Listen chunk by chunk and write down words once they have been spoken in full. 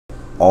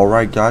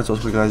Alright guys,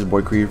 what's up guys,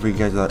 boy Creator, bringing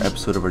you guys another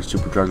episode of our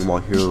Super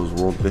Dragonball Heroes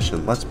World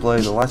Mission Let's Play.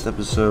 In the last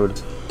episode,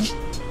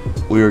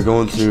 we were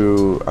going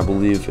through, I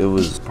believe it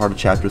was part of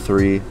Chapter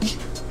 3,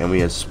 and we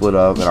had split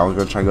up, and I was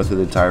going to try and go through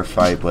the entire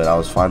fight, but I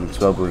was fighting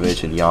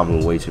Twelbrovich and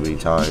Yamu way too many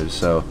times,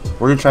 so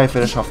we're going to try and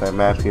finish off that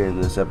map here in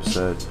this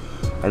episode.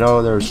 I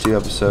know there was 2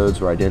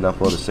 episodes where I didn't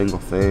upload a single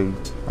thing,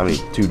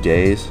 2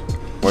 days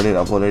where I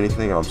didn't upload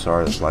anything, and I'm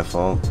sorry, that's my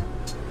fault.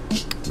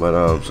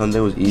 But Sunday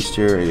was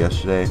Easter, and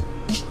yesterday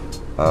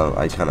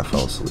I kind of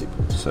fell asleep,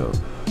 so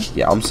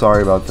yeah, I'm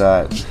sorry about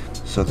that.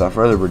 So without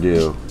further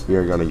ado, we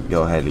are gonna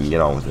go ahead and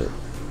get on with it.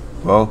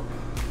 Well,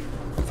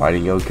 I'm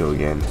fighting Yoko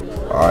again.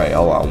 Alright,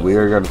 hold on.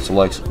 We're gonna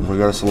select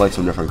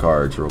some different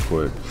cards real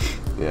quick.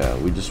 Yeah,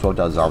 we just swapped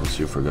out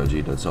Zamasu for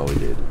Gogeta, that's all we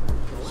did.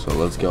 So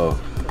let's go.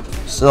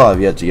 Still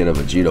have yet to get a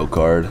Vegito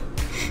card.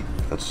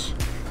 That's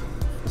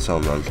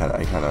something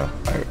I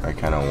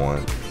kinda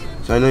want.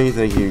 So I know you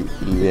think you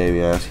may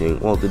be asking,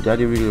 well, did I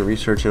do any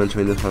research in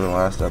between this one and the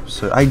last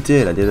episode? I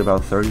did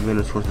about 30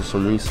 minutes worth of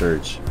some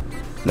research.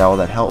 Now will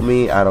that help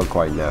me? I don't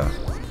quite know.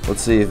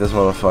 Let's see if this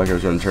motherfucker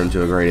is going to turn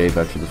into a grade 8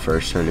 after the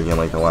first turn again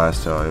like the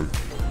last time.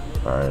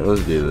 Alright,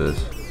 let's do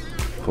this.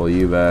 Pull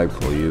you back,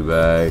 pull you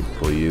back,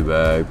 pull you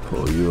back,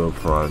 pull you up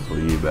front, pull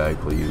you back,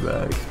 pull you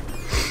back.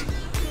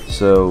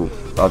 So,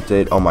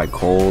 update on my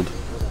cold.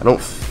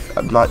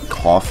 I'm not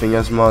coughing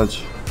as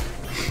much.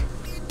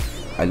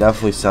 I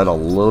definitely sound a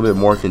little bit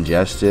more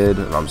congested,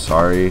 and I'm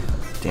sorry.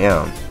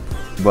 Damn.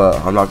 But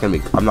I'm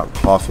not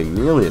coughing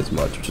nearly as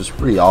much, which is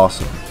pretty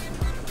awesome.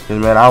 Cause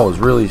man, I was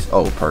really,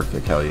 oh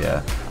perfect, hell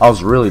yeah. I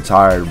was really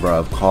tired, bro,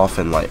 of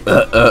coughing like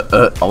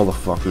all the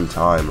fucking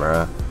time,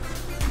 bro.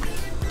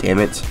 Damn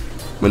it.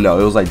 But no,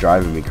 it was like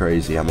driving me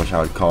crazy how much I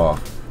would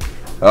cough.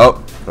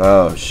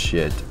 Oh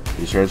shit.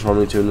 He's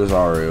transforming into a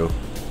Nazaru.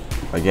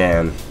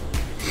 Again.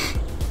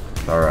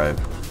 Alright.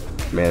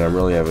 Man, I'm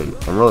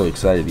really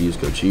excited to use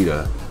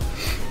Gogeta.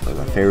 Like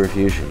my favorite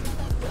fusion.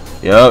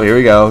 Yo, here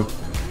we go.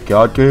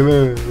 God came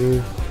in.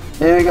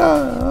 Here we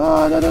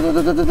go.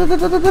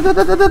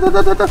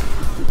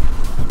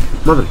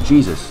 Mother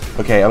Jesus.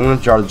 Okay, I'm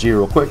gonna draw the G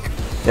real quick.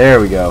 There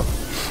we go.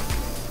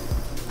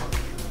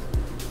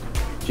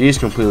 G is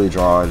completely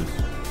drawn.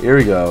 Here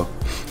we go.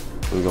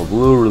 We go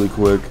blue really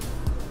quick.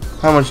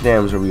 How much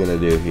damage are we gonna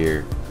do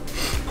here?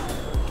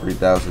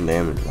 3,000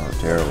 damage. Wow,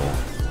 terrible.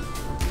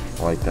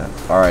 I like that.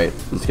 Alright,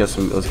 let's get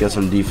some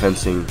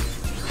defensing.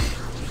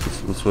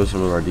 Let's switch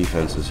some of our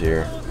defenses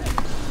here.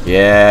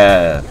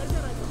 Yeah.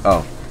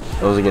 Oh,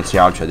 that was against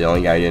Yamcha, the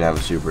only guy who didn't have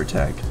a super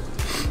attack.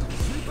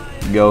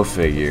 Go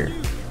figure.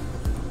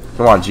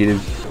 Come on, cheated.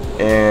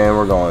 And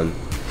we're going.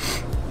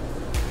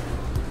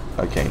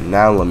 Okay,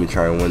 now let me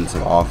try and win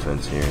some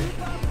offense here.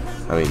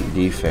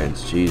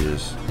 Defense.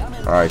 Jesus.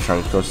 Alright,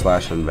 trying to go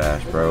slash and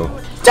bash, bro.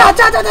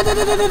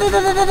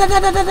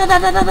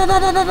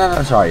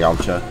 Sorry,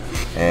 Yamcha.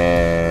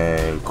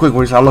 And quick,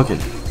 where's not looking?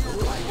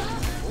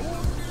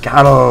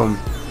 Got him.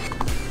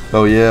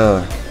 Oh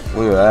yeah,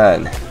 look at that.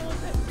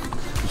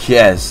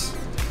 Yes.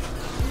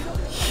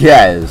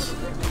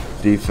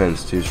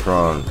 Defense too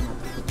strong.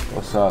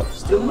 What's up?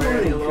 Still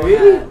learning,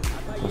 Creed.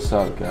 What's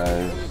up,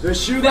 guys? The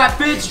shoe that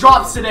fits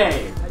drops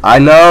today. I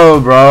know,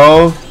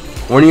 bro.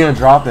 When are you gonna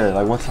drop it?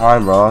 Like what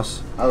time,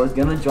 bros? I was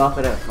gonna drop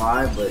it at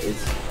 5, but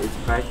it's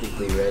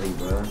practically ready,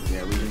 bro.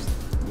 Yeah,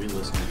 we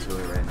listening to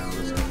it right now.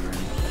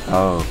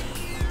 Oh.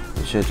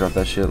 Shit, drop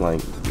that shit like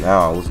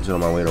now. I'll listen to it on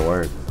my way to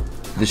work.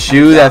 The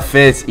shoe that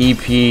fits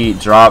EP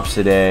drops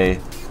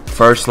today.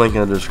 First link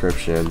in the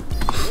description.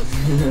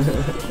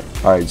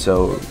 Alright,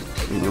 so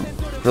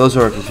for those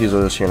who are confused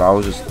with this here, I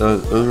was just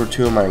those were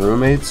 2 of my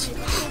roommates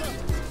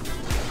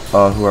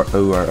who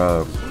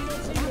are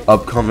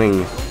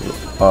upcoming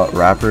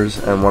rappers,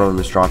 and one of them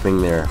is dropping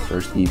their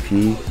first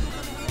EP.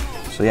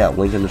 So yeah,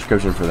 link in the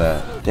description for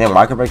that. Damn,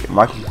 why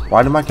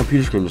did my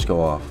computer screen just go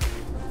off?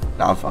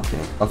 Nah, I'm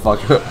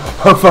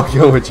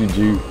fucking with you,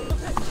 G.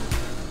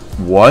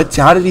 What?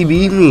 How did he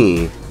beat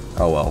me?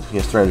 Oh well, he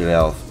has 300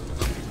 health.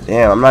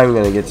 Damn, I'm not even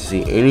gonna get to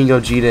see any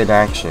Gogeta in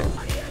action.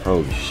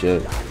 Holy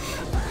shit.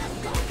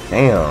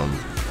 Damn.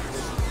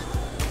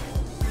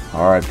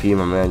 R.I.P.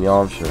 my man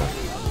Yamcha.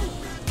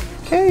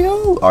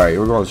 KO. Alright,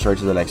 we're going straight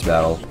to the next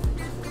battle.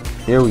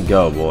 Here we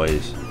go,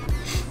 boys.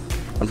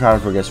 I'm trying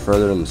to progress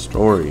further in the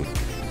story.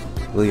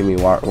 Look at me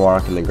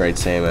walking the Great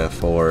Saiyaman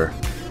 4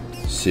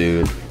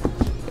 suit.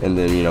 And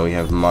then, you know, we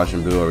have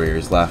Majin Buu over here.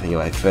 He's laughing in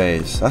my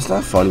face. That's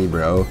not funny,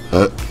 bro.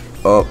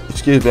 Oh,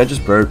 excuse me. I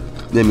just burped.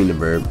 Didn't mean to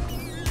burp.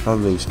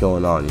 Something's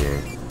going on here.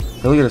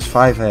 Hey, look at his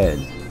 5 head.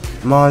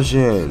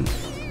 Majin.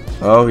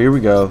 Oh, here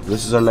we go.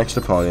 This is our next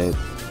opponent.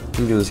 I'm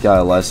gonna give this guy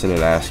a lesson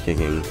in ass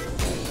kicking.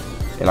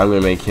 And I'm gonna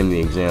make him the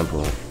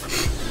example.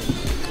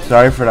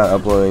 Sorry for not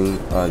uploading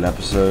an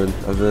episode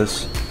of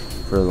this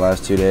for the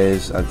last 2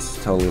 days. That's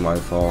totally my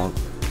fault.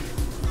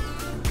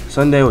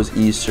 Sunday was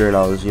Easter, and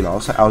I was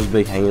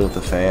big hanging with the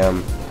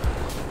fam.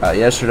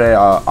 Yesterday,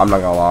 I'm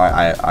not gonna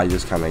lie, I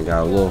just kind of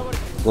got a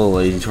little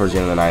lazy towards the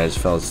end of the night. I just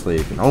fell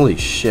asleep, and holy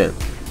shit,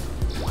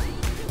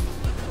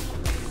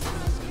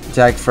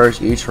 Attack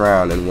first each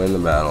round and win the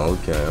battle.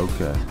 Okay,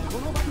 okay.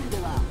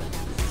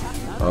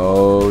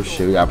 Oh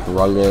shit, we got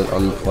Piranga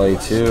on the play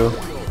too.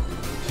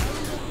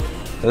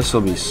 This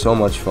will be so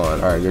much fun.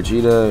 Alright,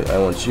 Gogeta, I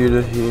want you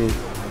to hit.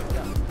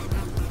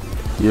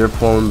 You're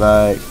pulling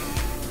back.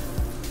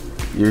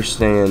 You're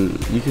staying.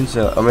 You can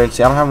say, I mean,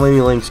 see, I don't have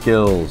any link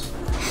skills.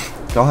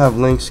 Y'all have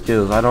link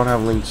skills. I don't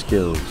have link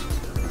skills.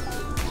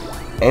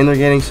 And they're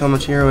getting so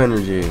much hero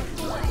energy.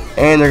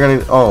 And they're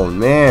gonna. Oh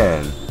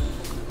man.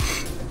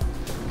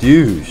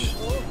 Douche.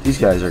 These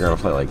guys are gonna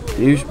play like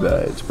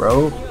douchebags,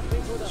 bro.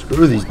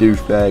 Screw these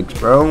douchebags,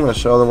 bro. I'm gonna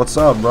show them what's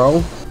up,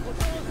 bro.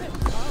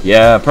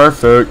 Yeah,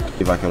 perfect.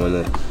 If I can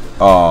win it.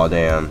 Oh,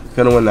 damn.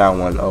 Couldn't win that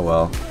one. Oh,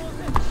 well.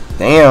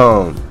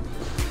 Damn.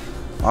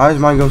 Why does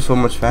mine go so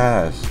much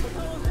fast?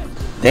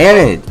 Damn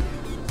it.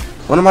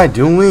 What am I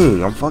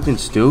doing? I'm fucking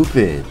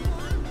stupid.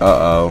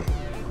 Uh-oh.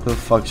 Who the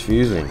fuck's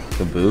fusing?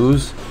 The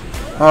booze?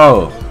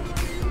 Oh.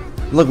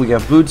 Look, we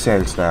got food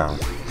sense now.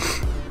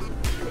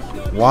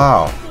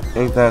 Wow.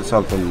 Ain't that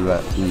something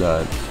nuts?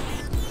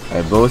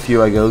 Alright, both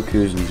UI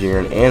Gokus and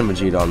Jiren and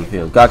Vegeta on the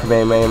field.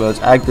 Kamehameha mode's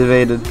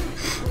activated.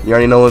 You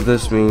already know what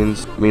this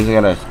means. It means I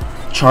gotta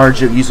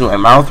charge it using my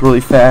mouth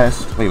really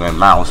fast. Wait, my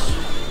mouse.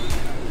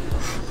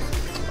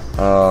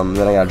 Then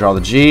I gotta draw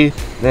the G.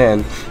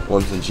 Then,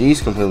 once the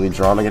G's completely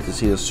drawn, I get to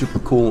see the super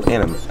cool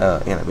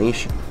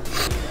animation.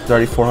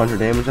 3,400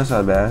 damage, that's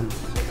not bad.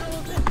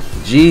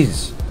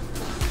 Jeez.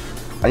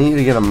 I need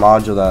to get a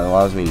module that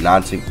allows me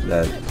not to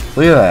that.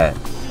 Look at that.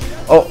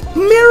 Oh,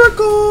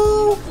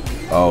 miracle!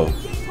 Oh.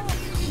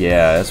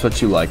 Yeah, that's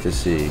what you like to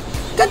see.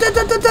 Da, da,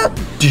 da, da, da.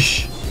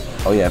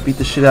 Oh yeah, beat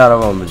the shit out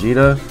of him,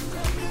 Vegeta.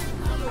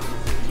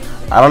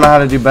 I don't know how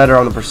to do better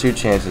on the pursuit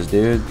chances,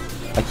 dude.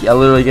 I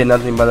literally get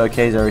nothing but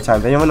OKs every time.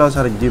 If anyone knows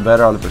how to do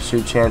better on the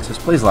pursuit chances,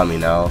 please let me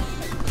know.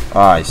 Oh,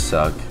 I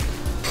suck.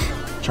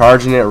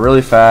 Charging it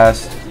really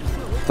fast.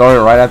 Throwing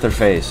it right at their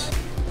face.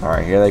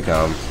 Alright, here they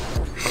come.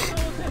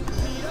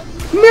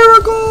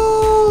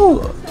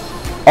 Miracle!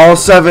 All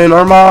 7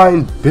 are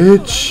mine,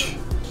 bitch.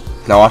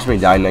 Now watch me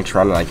die next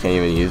round and I can't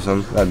even use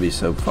them. That'd be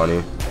so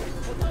funny.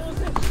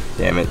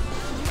 Damn it.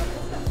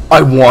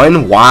 I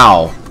won?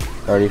 Wow.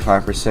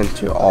 35%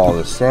 to all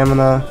the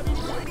stamina.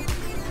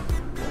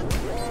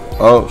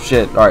 Oh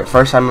shit. Alright,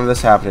 first time of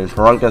this happening.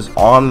 Piranga's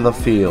on the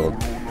field.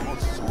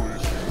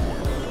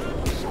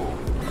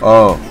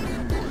 Oh.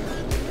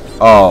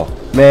 Oh,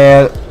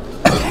 man.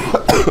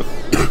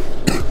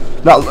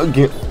 Not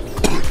looking.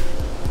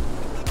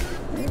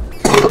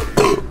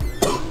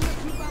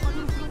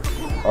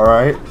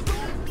 Alright.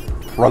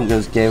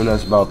 Piranga's giving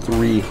us about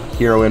 3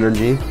 hero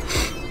energy.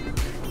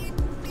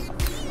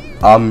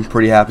 I'm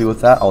pretty happy with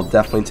that. I'll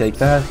definitely take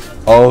that.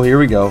 Oh, here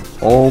we go.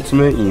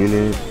 Ultimate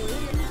unit.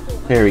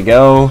 Here we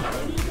go.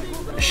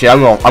 Shit,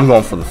 I'm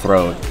going for the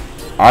throat.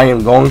 I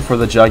am going for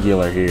the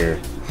jugular here.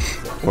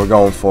 We're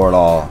going for it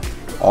all.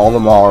 All the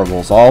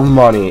marbles, all the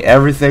money,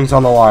 everything's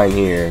on the line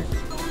here.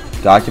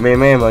 Document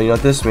Mamo, you know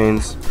what this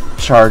means.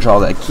 Charge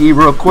all that key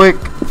real quick.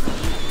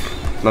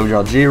 Let me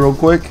draw G real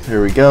quick.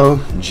 Here we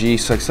go. G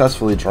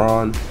successfully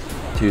drawn.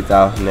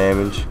 2,000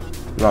 damage.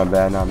 Not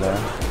bad, not bad.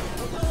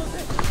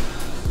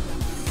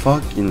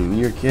 Fucking,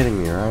 you're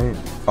kidding me, right?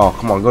 Oh,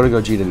 come on, go to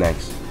Gogeta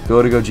next.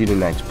 Go to Gogeta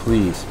next,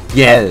 please.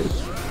 Yes.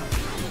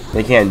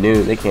 They can't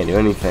do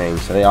anything,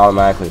 so they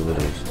automatically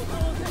lose.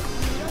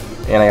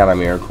 And I got a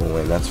miracle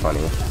win. That's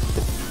funny.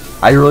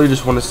 I really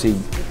just want to see.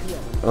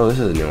 Oh, this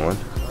is a new one.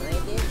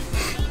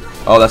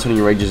 Oh, that's when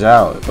he rages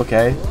out.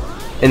 Okay.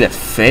 In the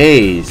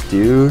face,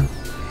 dude.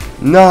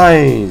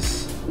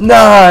 Nice.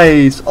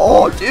 Nice.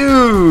 Oh,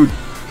 dude.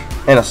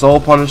 And a Soul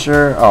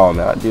Punisher. Oh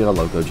man, dude, I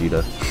love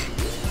Gogeta.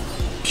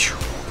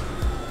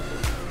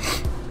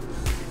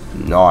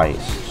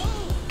 Nice.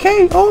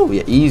 Okay. Oh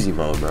yeah, easy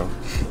mode, bro.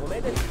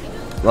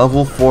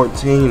 Level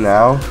 14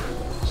 now.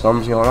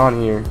 Something's going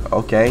on here.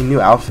 Okay, new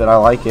outfit. I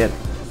like it.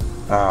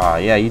 Ah,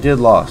 yeah, you did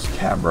lost,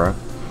 Cabra.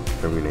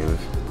 Whatever your name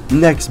is.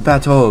 Next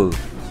battle.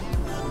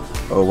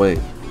 Oh wait.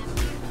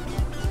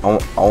 I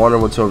wonder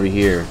what's over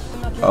here.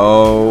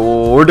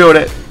 Oh, we're doing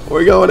it.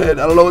 We're going in.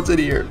 I don't know what's in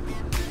here.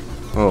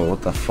 Oh,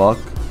 what the fuck?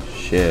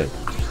 Shit.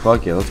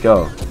 Fuck it. Let's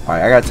go.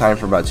 Alright, I got time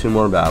for about 2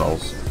 more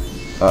battles.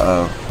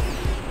 Uh-oh.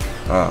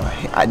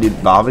 I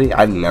did Bobby.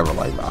 I never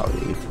liked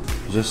Bobby.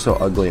 He's just so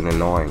ugly and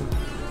annoying.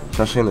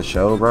 Especially in the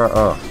show,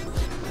 bro.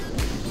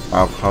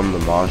 Out come the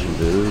Majin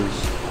Boos.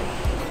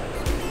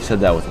 He said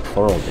that with a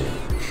plural, dude.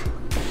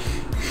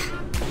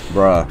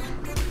 Bruh.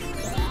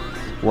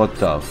 What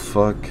the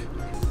fuck?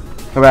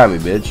 Come at me,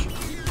 bitch.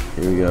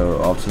 Here we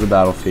go. Off to the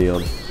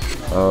battlefield.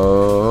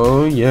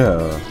 Oh,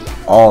 yeah.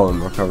 All of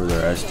them recover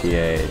their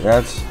STA.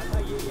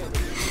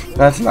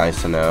 That's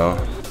nice to know.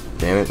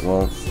 Damn it.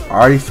 Well, I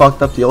already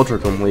fucked up the ultra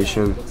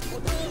completion.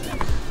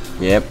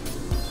 Yep.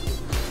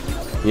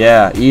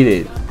 Yeah, eat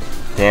it.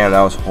 Damn,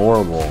 that was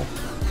horrible.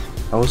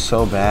 That was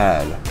so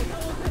bad.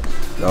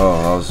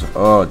 Oh, that was.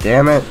 Oh,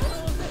 damn it.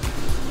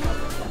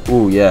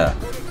 Ooh, yeah.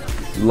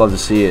 You'd love to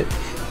see it.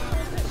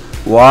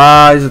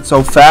 Why is it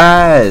so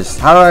fast?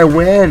 How did I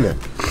win?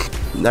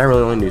 Did I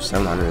really only do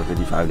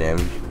 755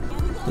 damage?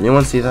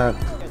 Anyone see that?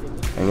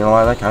 Ain't gonna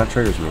lie, that kind of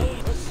triggers me.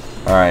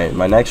 Alright,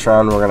 my next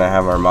round we're gonna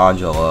have our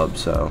module up,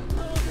 so.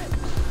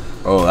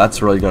 Oh,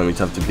 that's really gonna be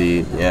tough to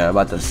beat. Yeah,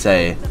 about to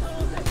say.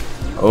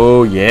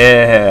 Oh,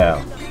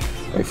 yeah.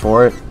 Wait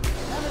for it.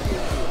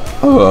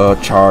 Oh,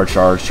 charge.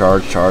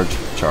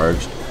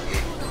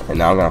 And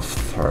now I'm gonna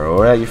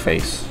throw it at your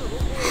face.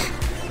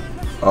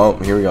 Oh,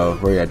 here we go.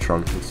 Where you at,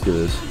 Trunk? Let's do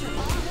this.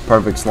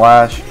 Perfect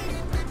slash.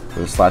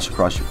 Gonna slash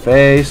across your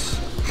face.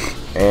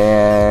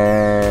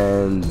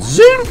 And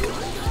zoom.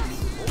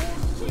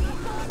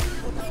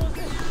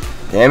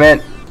 Damn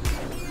it.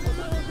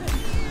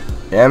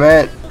 Damn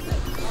it.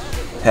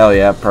 Hell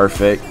yeah,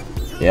 perfect.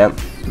 Yep.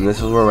 And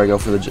this is where we go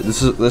for the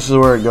this is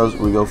where it goes,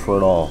 we go for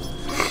it all.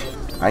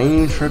 I ain't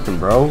even tripping,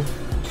 bro.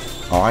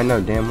 Oh, I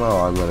know damn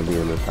well I'm gonna be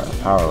in the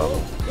power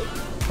level.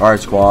 Alright,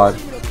 squad.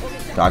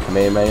 Got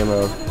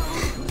Kamehameha.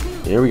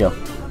 Here we go.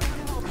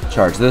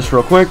 Charge this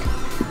real quick.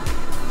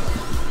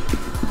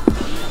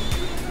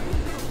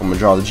 I'm gonna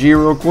draw the G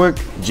real quick.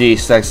 G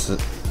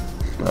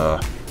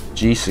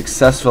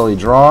successfully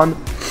drawn.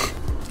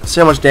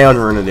 See how much damage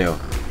we're gonna do.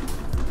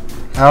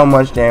 How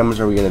much damage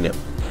are we gonna do?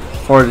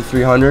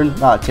 4,300.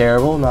 Not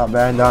terrible. Not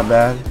bad. Not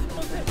bad.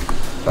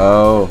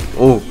 Oh.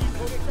 Ooh.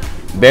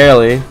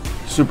 Barely.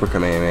 Super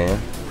Kamehameha.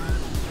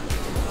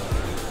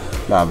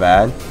 Not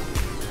bad.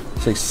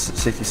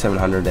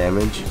 6,700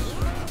 damage.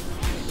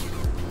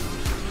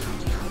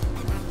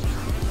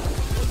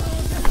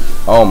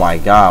 Oh my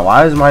god.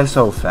 Why is mine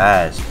so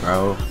fast,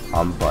 bro?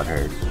 I'm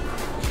butthurt.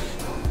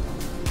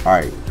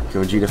 Alright.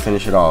 Give G to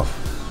finish it off.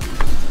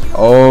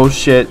 Oh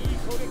shit.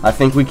 I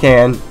think we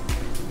can.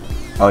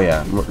 Oh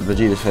yeah,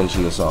 Vegeta's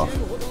finishing this off.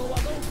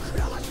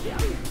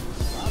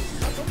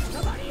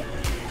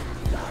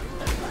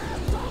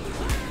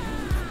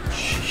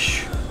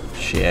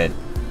 Shit.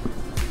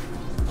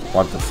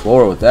 Wipe the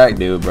floor with that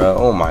dude, bro.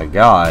 Oh my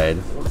god.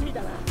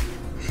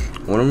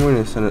 When am I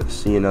going to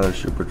see another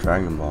Super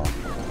Dragon Ball?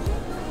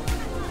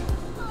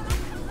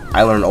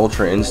 I learned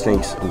Ultra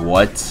Instincts.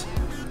 What?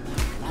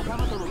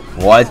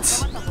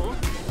 What?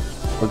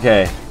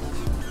 Okay.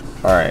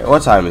 Alright,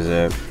 what time is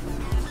it?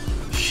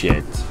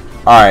 Shit.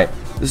 Alright,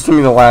 this is going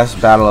to be the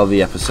last battle of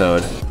the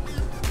episode.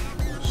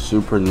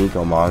 Super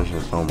Neko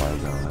Majins. Oh my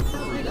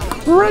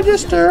god.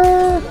 Register!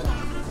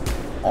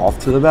 Off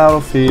to the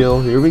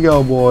battlefield. Here we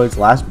go, boys.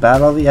 Last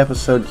battle of the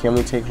episode. Can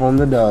we take home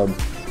the dub?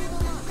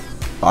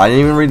 Oh, I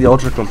didn't even read the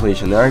Ultra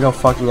Completion. There I go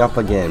fucking up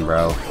again,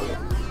 bro.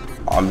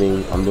 I'm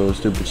doing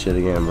stupid shit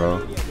again, bro.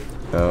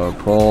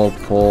 Pull.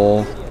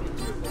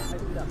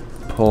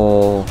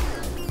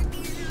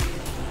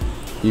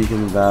 You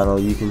can battle,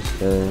 you can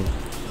stay.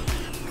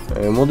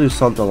 And we'll do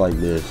something like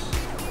this.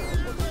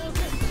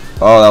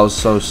 Oh,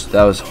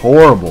 that was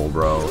horrible,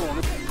 bro.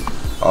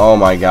 Oh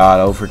my god,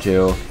 0 for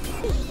 2.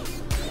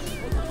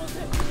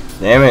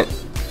 Damn it.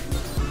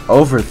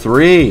 0 for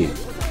 3.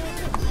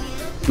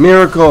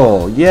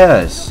 Miracle,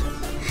 yes.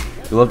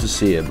 You love to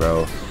see it,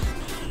 bro.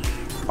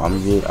 I'm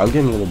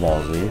getting a little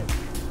ballsy.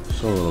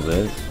 Just a little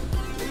bit.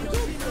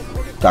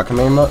 Got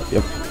Kamehameha?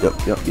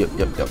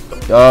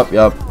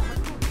 Yep.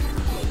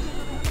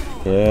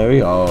 Here we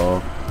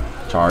go.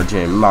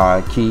 Charging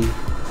my key.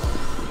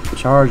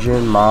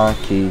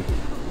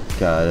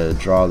 Gotta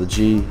draw the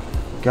G.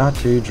 Got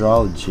to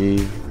draw the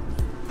G.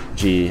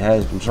 G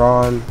has been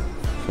drawn.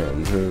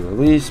 Can to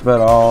release, but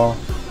all.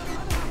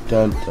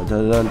 Dun.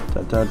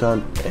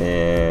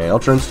 And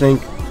Ultra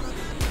Instinct.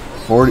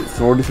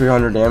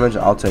 4,300 damage.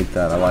 I'll take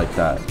that. I like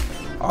that.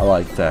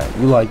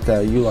 You like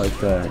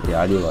that.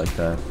 Yeah, I do like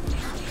that.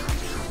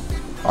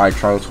 Alright,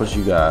 Trunks, what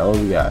you got? What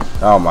we got?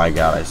 Oh my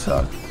god, I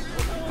suck.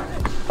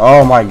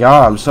 Oh my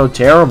god, I'm so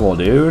terrible,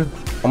 dude.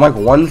 I'm like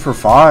 1 for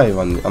 5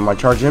 on my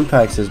charge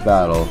impacts this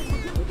battle.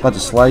 I'm about to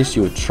slice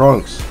you with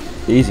Trunks.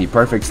 Easy,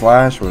 perfect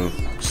slash. I'm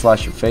gonna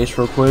slash your face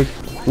real quick.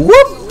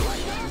 Whoop!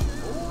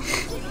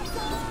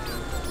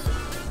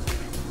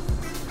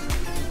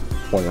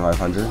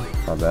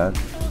 $2,500, not bad.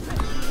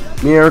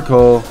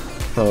 Miracle.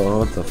 Oh,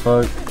 what the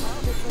fuck?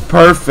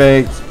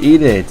 Perfect.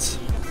 Eat it.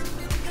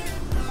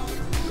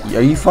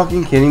 Are you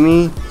fucking kidding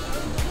me?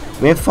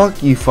 Man,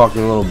 fuck you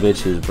fucking little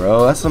bitches,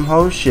 bro. That's some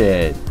hoe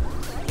shit.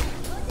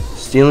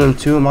 Stealing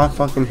 2 of my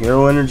fucking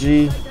hero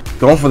energy.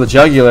 Going for the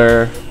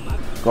jugular.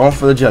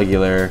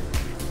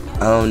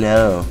 Oh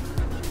no.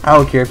 I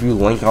don't care if you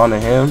link onto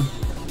him.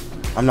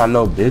 I'm not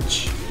no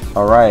bitch.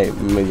 Alright,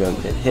 I'm gonna go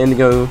hit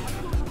Indigo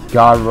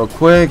God real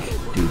quick.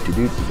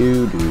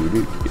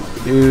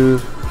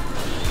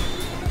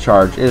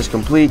 Charge is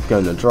complete.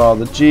 Gonna draw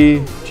the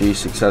G. G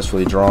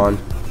successfully drawn.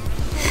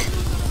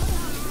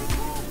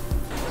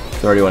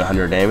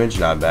 3,100 damage.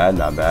 Not bad.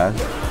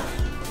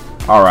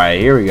 Alright,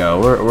 here we go.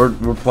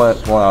 We're pulling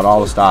out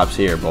all the stops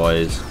here,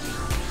 boys.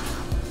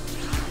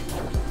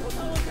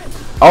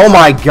 Oh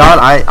my god,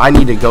 I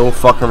need to go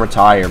fucking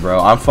retire, bro.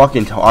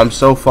 I'm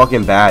so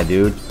fucking bad,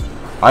 dude.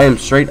 I am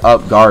straight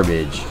up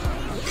garbage.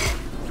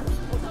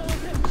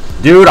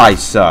 Dude, I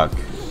suck.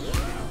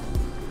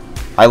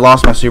 I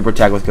lost my super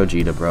attack with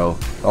Gogeta, bro.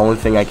 The only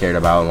thing I cared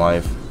about in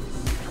life.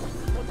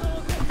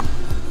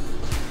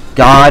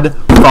 God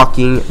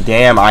fucking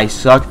damn, I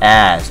suck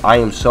ass. I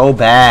am so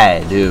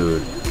bad,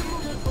 dude.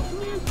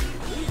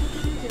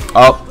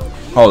 Oh,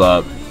 hold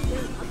up.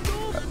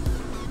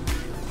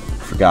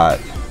 Forgot.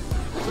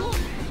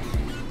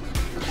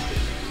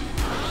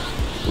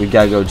 We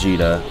got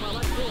Gogeta.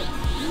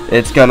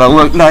 It's gonna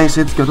look nice.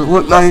 It's gonna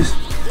look nice.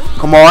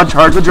 Come on,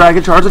 charge the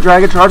dragon, charge the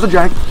dragon, charge the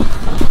dragon.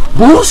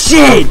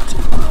 Bullshit!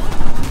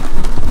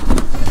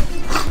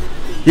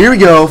 Here we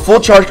go. Full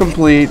charge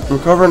complete.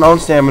 Recovering on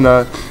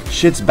stamina.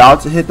 Shit's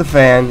about to hit the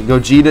fan.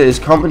 Gogeta is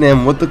coming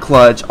in with the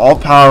clutch. All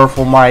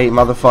powerful might,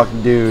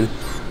 motherfucking dude.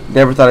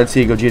 Never thought I'd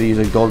see Gogeta use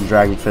a golden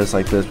dragon fist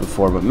like this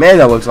before, but man,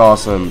 that looks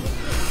awesome.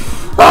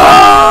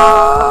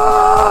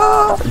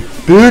 Ah!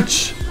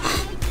 Bitch!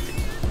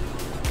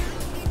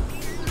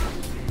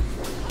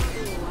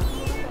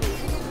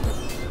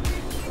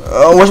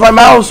 Oh, where's my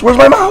mouse? Where's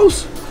my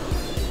mouse?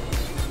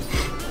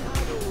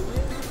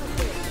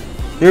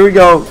 Here we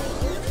go.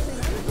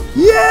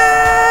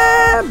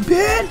 Yeah,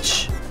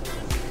 bitch!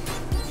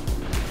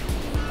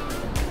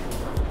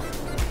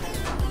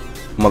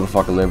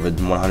 Motherfucker lived with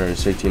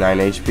 169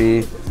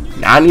 HP.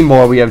 Not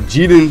anymore. We have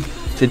Jiren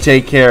to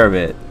take care of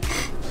it.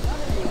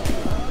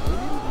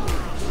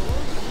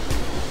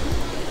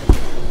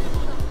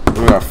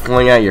 We're gonna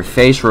fling out your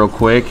face real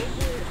quick.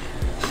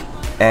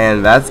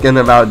 And that's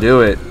gonna about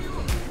do it.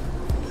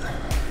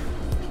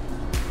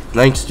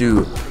 Thanks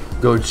to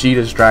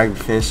Gogeta's Dragon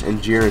Fist and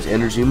Jiren's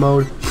Energy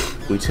Mode,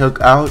 we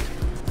took out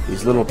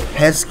these little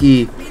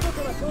pesky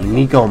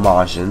Neko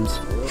Majins.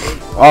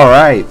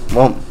 Alright,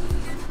 well.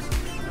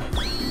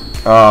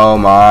 Oh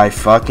my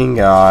fucking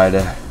god.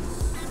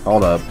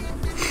 Hold up.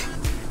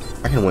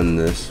 I can win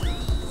this.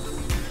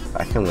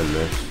 I can win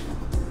this.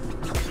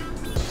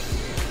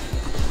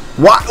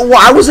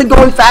 Why was it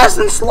going fast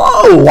and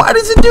slow? Why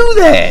does it do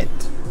that?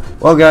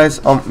 Well guys,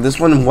 this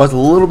one was a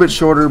little bit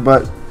shorter,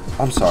 but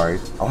I'm sorry.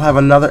 I'll have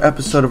another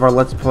episode of our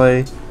Let's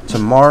Play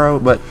tomorrow,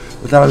 but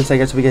with that being said,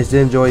 guys, hope you guys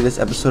did enjoy this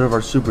episode of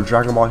our Super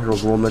Dragonball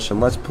Heroes World Mission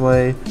Let's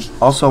Play.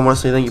 Also, I want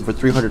to say thank you for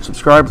 300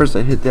 subscribers.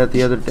 I hit that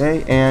the other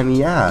day, and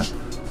yeah.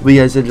 Hope you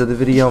guys enjoyed the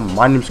video.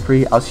 My name's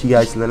Cree. I'll see you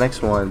guys in the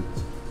next one.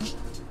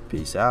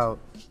 Peace out.